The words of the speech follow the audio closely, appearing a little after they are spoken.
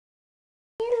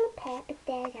Peppa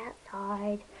Dog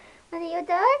outside. What are you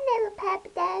doing, little Peppa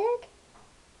Dog?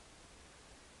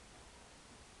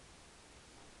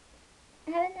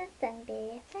 Having a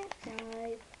sunbath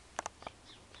outside.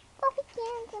 Fluffy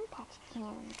cans and patch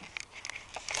cans.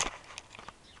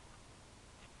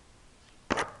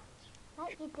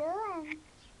 What you doing?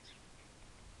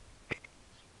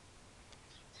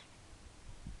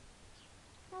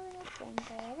 Having a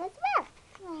sunbath as well.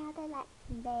 Well, they like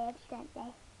sunbaths, don't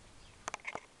they?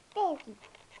 Baby.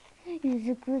 He's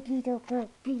a good little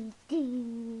puppy.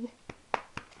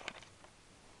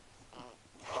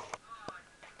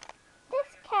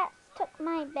 This cat took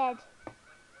my bed.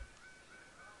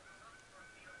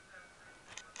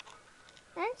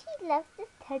 And she loves this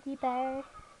teddy bear.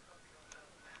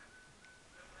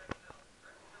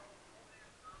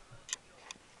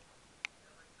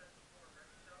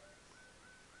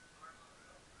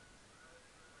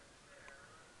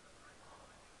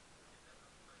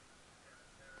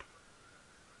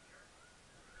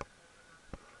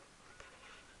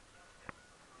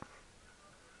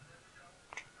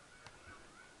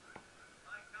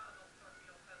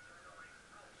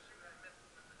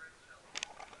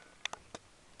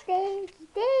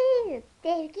 Doggy,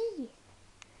 doggy,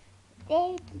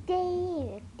 doggy,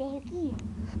 doggy, doggy.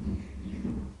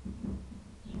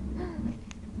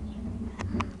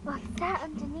 What's that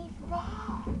underneath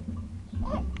there?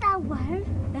 It's the world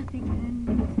nothing can.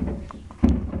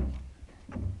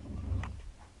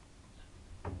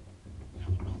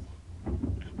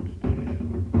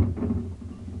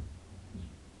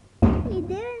 What are you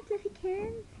doing, Fluffy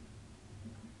Cans?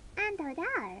 And Dodo.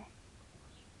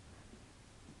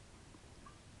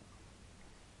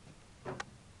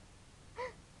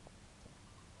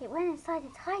 It went inside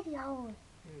its hidey hole.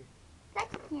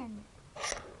 Fluffy Cans.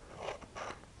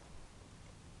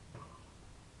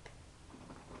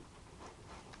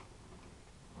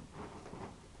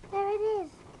 There it is,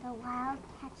 the wild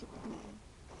Catchican.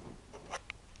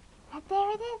 And there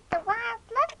it is, the wild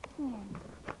Fluffykin.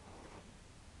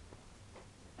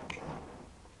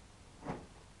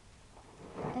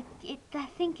 I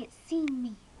think it's seen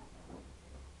me.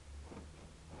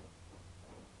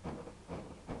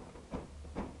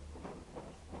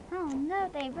 Oh no,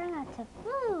 they ran out of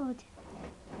food.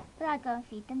 But I'll go and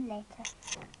feed them later.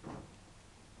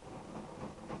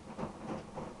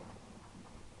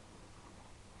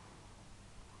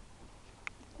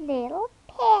 Little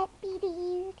Peppy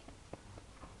dude.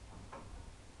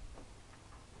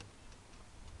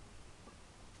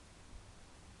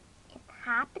 It's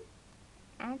hopping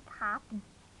and popping.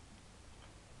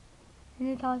 And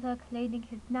it's also cleaning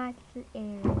his nice little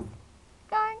ears.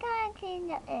 Go and clean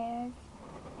your ears.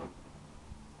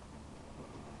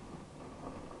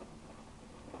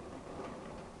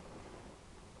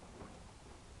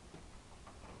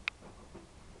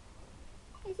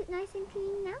 Is it nice and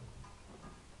clean now?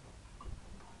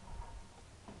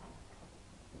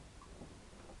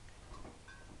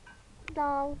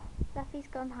 Lol, Fluffy's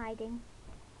gone hiding.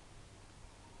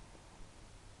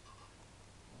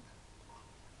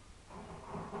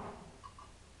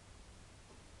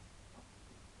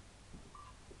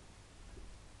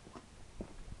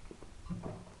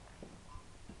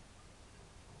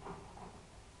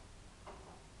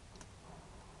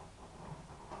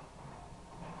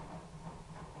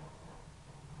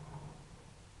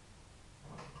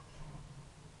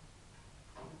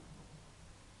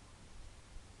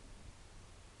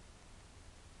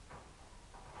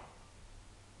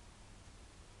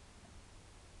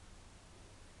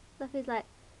 Fluffy's like,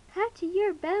 Patchy,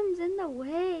 your bone's in the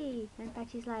way. And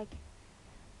Patchy's like,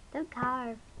 don't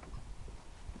carve.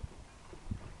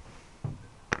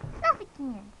 Fluffy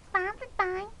Can, sponsored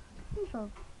by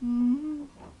people.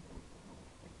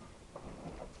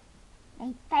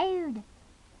 They food.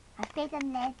 I'll feed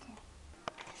them later.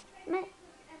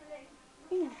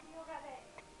 Yeah.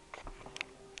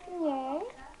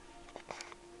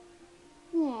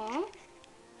 Yeah.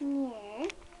 Yeah.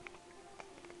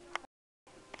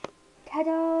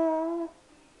 Ta-da!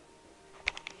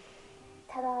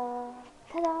 Ta-da!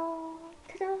 Ta-da!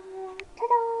 Ta-da!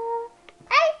 Ta-da!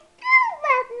 I do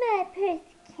love my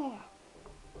pussycat.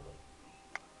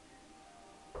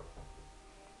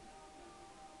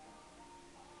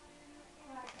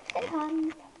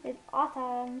 Sometimes it's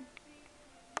awesome.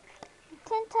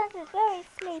 Sometimes it's very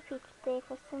sleepy today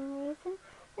for some reason.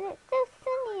 And it's so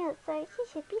sunny outside. She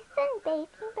should be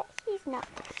sunbathing, but she's not.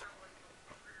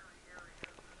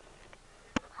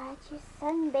 Why aren't you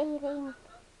sunbathing?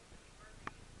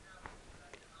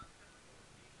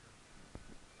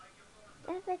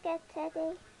 Don't forget,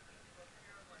 Teddy.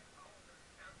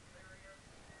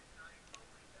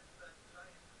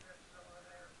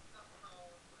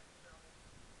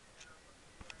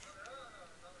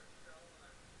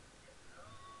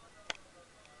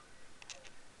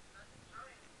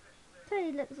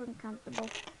 looks uncomfortable.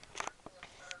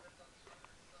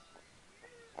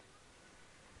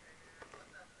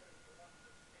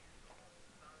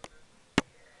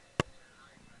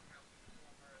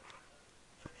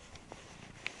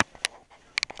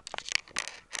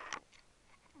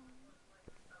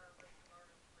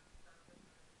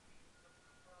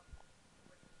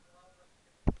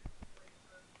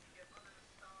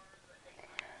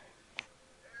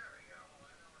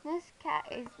 This cat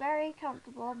is very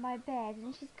comfortable on my bed,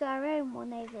 and she's got her own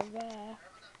one over there.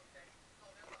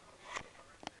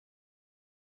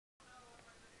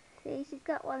 See, she's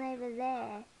got one over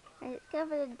there, and it's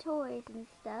covered in toys and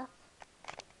stuff.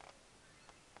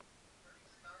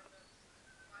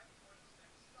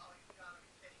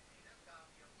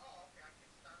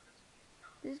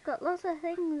 She's got lots of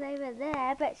things over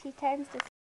there, but she tends to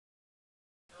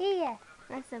here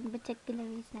for some particular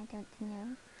reason I don't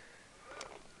know.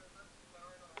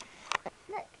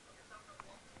 Look,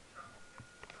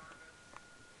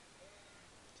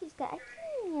 she's got a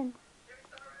key.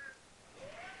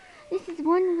 This is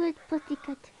one word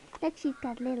pussycat. Look, she's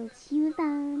got little shoes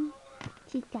on.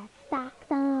 She's got socks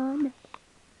on.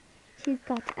 She's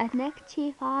got a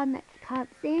neckerchief on that she can't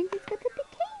see, and she's got a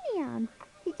bikini on.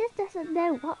 She just doesn't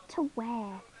know what to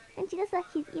wear. And she looks like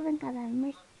she's even got a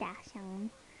mustache on.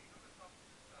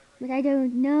 But I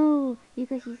don't know,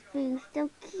 because she's being so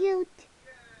cute.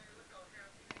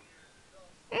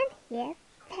 And here's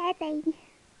Teddy.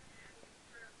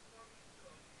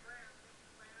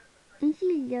 And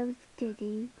she loves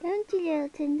Teddy. Don't you, little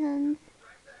Tintons?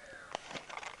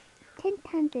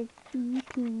 Tintons is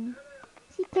sleeping.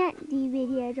 She can't do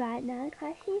videos right now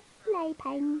because she's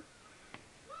sleeping.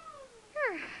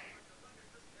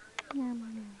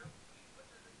 Yum.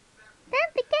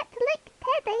 Don't forget to lick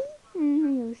Teddy.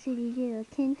 You silly little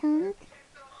Tintons.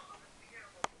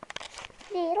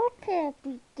 Little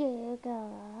puppy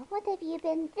dog. What have you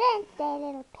been doing today,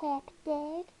 little puppy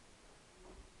dog?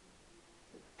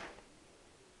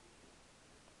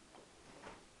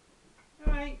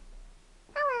 Alright.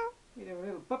 Hello. You're a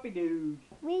little puppy dude.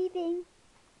 Waving.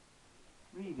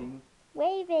 Reading.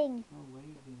 Waving. Oh,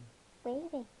 waving.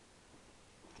 Waving.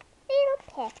 Little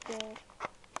puppy dog.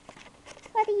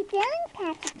 What are you doing,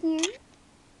 Patrick?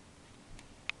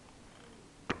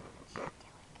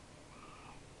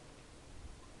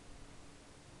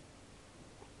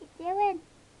 Doing?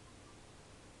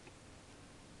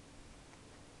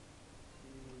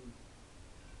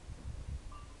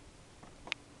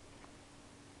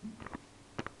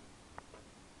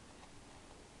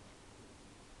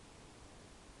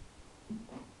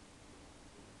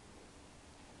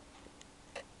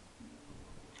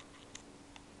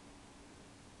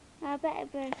 I better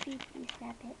go and feed these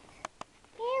rabbits.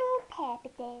 Hello, Peppa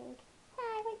Dog.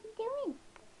 Hi, what are you doing?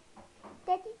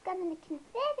 Daddy's gone in the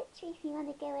conservatory if you want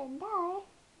to go in there.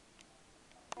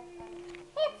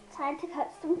 It's time to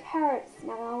cut some carrots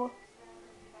now.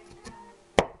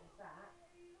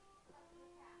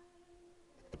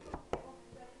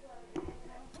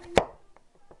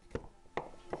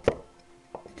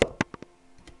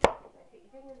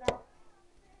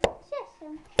 Shush,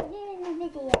 I'm doing a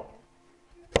video.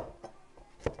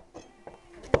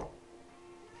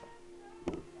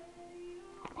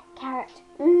 That carrot.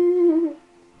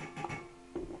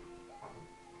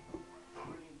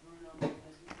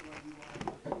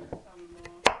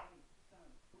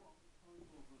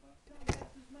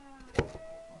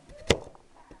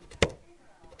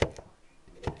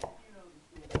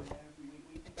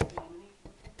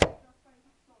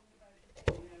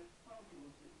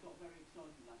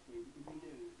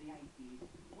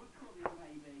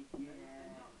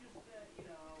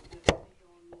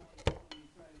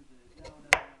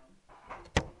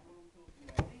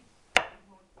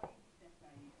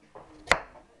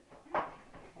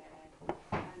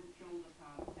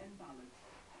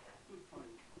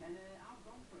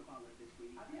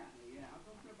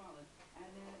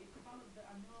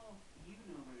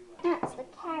 That's the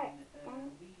carrot.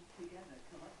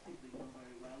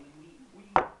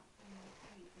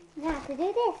 Now to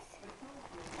do this.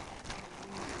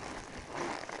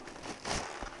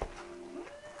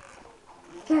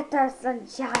 Get those some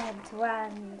giant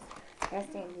ones. Because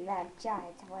they love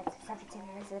giant ones. Something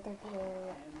with a view.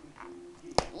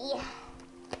 Yeah.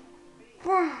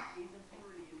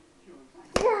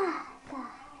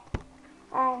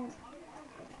 And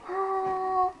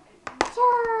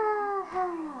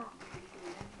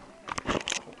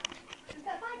Is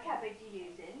that my cabbage you're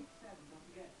using?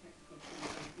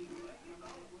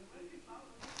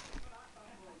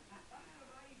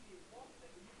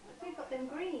 You've got them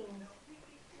greens.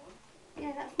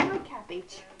 Yeah, that's my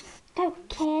cabbage. don't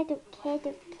care. head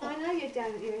of I know you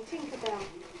don't. You're a Tinkerbell.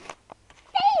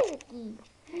 Turkey.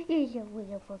 Here's your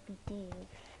little puppy dog.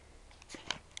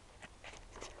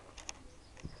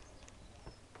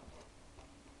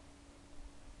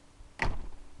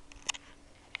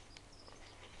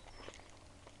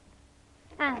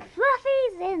 And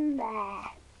Fluffy's in there.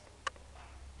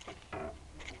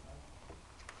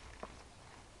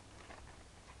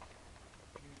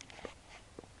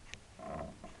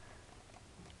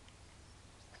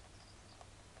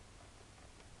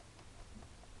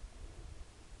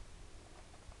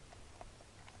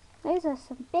 Those are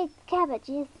some big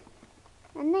cabbages,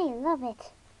 and they love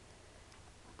it.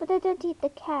 But they don't eat the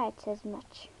carrots as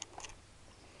much.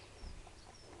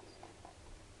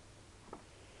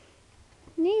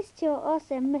 These two are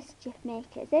also mischief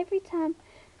makers. Every time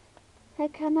they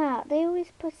come out, they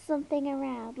always push something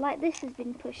around. Like this has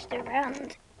been pushed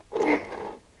around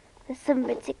for some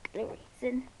particular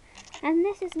reason. And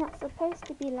this is not supposed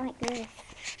to be like this.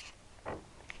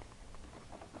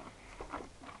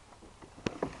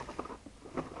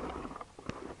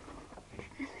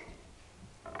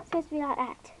 It's supposed to be like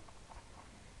that.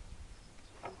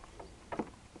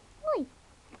 Oi,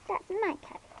 that's my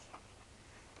cabbage.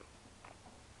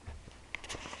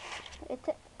 I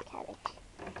took the cabbage.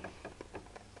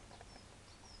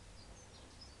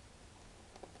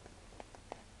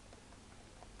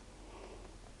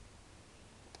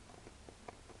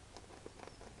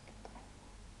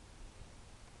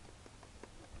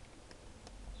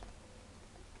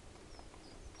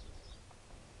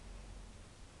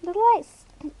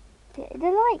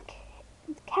 They're like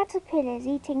caterpillars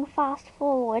eating fast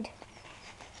forward.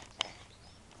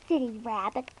 Silly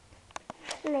rabbit.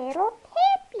 Little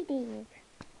peppy dog.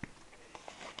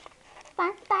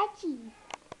 Fun spicy.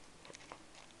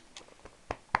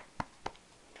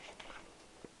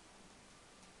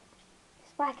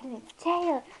 It's wagging its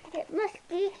tail. It must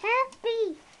be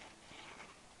happy.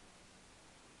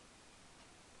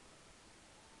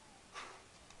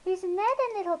 Here's another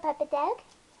little puppy dog.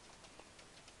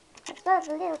 Let's go to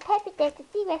the little puppy dog to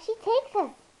see where she takes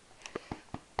us.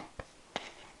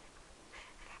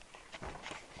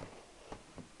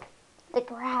 The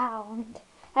ground.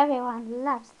 Everyone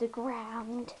loves the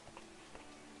ground.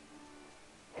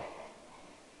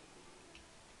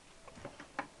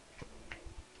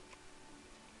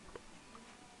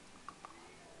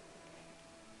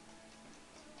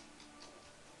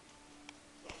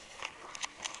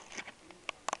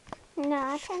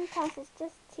 No, Tintos is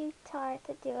just too tired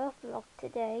to do a vlog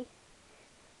today.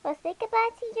 Well, say goodbye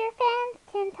to your fans,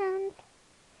 Tintons.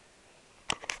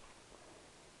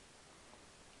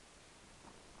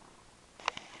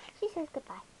 She says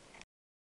goodbye.